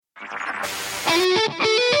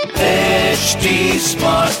HT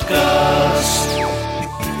Smartcast.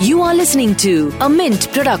 You are listening to a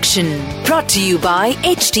Mint production brought to you by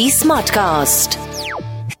HT Smartcast.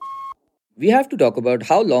 We have to talk about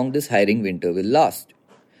how long this hiring winter will last.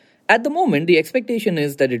 At the moment, the expectation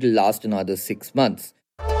is that it will last another 6 months.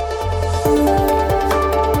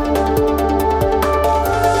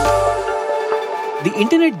 The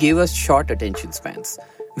internet gave us short attention spans.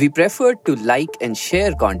 We preferred to like and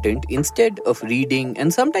share content instead of reading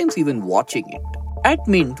and sometimes even watching it. At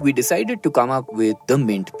Mint, we decided to come up with the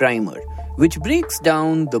Mint Primer, which breaks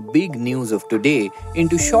down the big news of today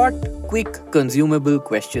into short, quick, consumable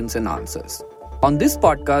questions and answers. On this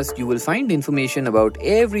podcast, you will find information about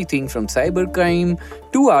everything from cybercrime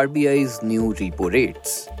to RBI's new repo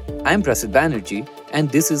rates. I'm Prasid Banerjee, and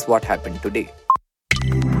this is what happened today.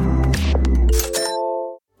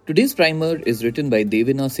 Today's primer is written by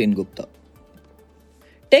Devina Sengupta.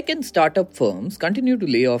 Tech and startup firms continue to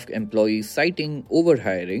lay off employees citing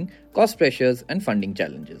overhiring, cost pressures and funding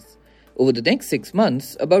challenges. Over the next 6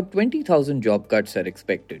 months, about 20,000 job cuts are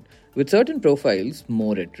expected, with certain profiles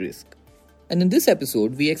more at risk. And in this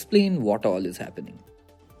episode, we explain what all is happening.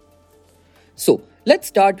 So, let's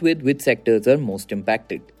start with which sectors are most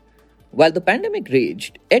impacted. While the pandemic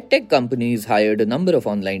raged, edtech companies hired a number of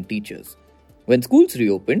online teachers. When schools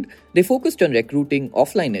reopened, they focused on recruiting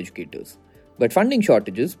offline educators, but funding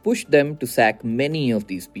shortages pushed them to sack many of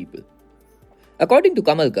these people. According to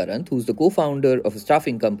Kamal Karant, who's the co-founder of a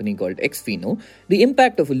staffing company called Xfino, the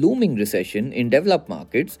impact of a looming recession in developed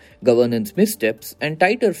markets, governance missteps, and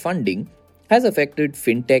tighter funding has affected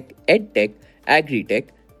fintech, edtech,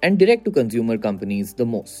 agri-tech, and direct-to-consumer companies the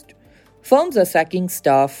most. Firms are sacking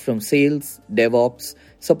staff from sales, DevOps,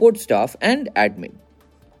 support staff, and admin.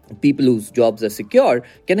 People whose jobs are secure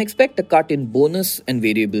can expect a cut in bonus and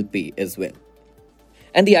variable pay as well.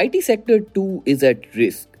 And the IT sector too is at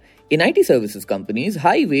risk. In IT services companies,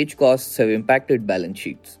 high wage costs have impacted balance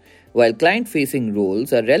sheets. While client-facing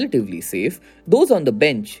roles are relatively safe, those on the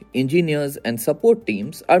bench, engineers and support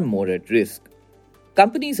teams are more at risk.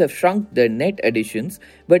 Companies have shrunk their net additions,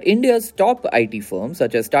 but India's top IT firms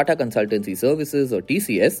such as Tata Consultancy Services or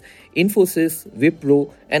TCS, Infosys,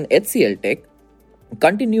 Wipro and HCL Tech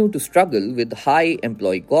continue to struggle with high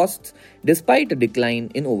employee costs despite a decline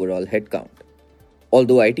in overall headcount.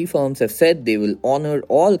 Although IT firms have said they will honor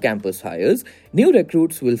all campus hires, new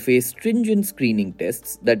recruits will face stringent screening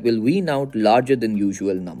tests that will wean out larger than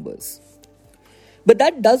usual numbers. But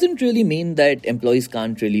that doesn't really mean that employees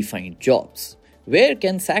can't really find jobs. Where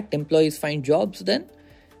can sacked employees find jobs then?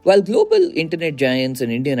 While global internet giants and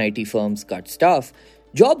Indian IT firms cut staff,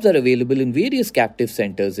 jobs are available in various captive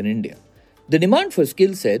centers in India. The demand for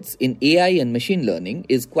skill sets in AI and machine learning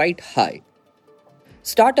is quite high.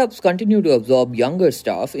 Startups continue to absorb younger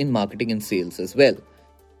staff in marketing and sales as well.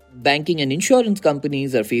 Banking and insurance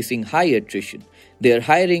companies are facing high attrition. They are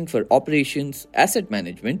hiring for operations, asset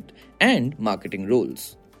management, and marketing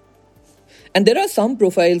roles. And there are some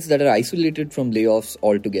profiles that are isolated from layoffs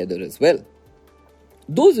altogether as well.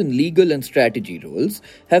 Those in legal and strategy roles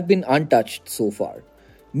have been untouched so far.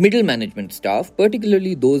 Middle management staff,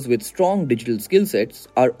 particularly those with strong digital skill sets,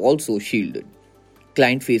 are also shielded.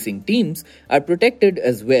 Client-facing teams are protected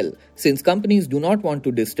as well, since companies do not want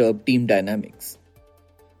to disturb team dynamics.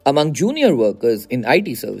 Among junior workers in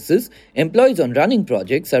IT services, employees on running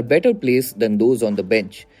projects are better placed than those on the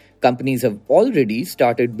bench. Companies have already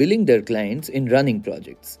started billing their clients in running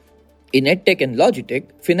projects. In EdTech and Logitech,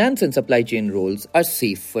 finance and supply chain roles are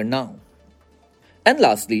safe for now. And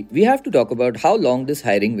lastly, we have to talk about how long this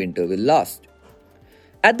hiring winter will last.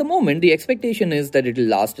 At the moment, the expectation is that it will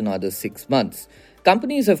last another 6 months.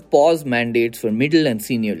 Companies have paused mandates for middle and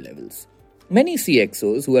senior levels. Many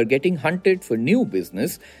CXOs who are getting hunted for new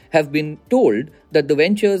business have been told that the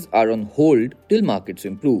ventures are on hold till markets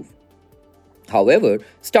improve. However,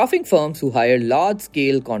 staffing firms who hire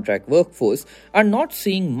large-scale contract workforce are not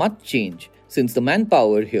seeing much change since the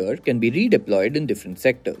manpower here can be redeployed in different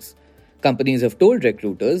sectors. Companies have told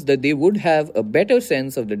recruiters that they would have a better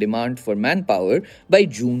sense of the demand for manpower by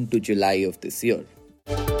June to July of this year.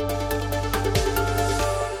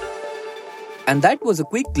 And that was a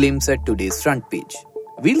quick glimpse at today's front page.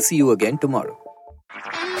 We'll see you again tomorrow.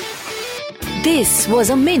 This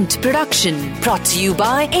was a Mint production brought to you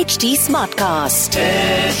by HT Smartcast.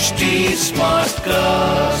 HT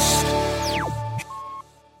Smartcast.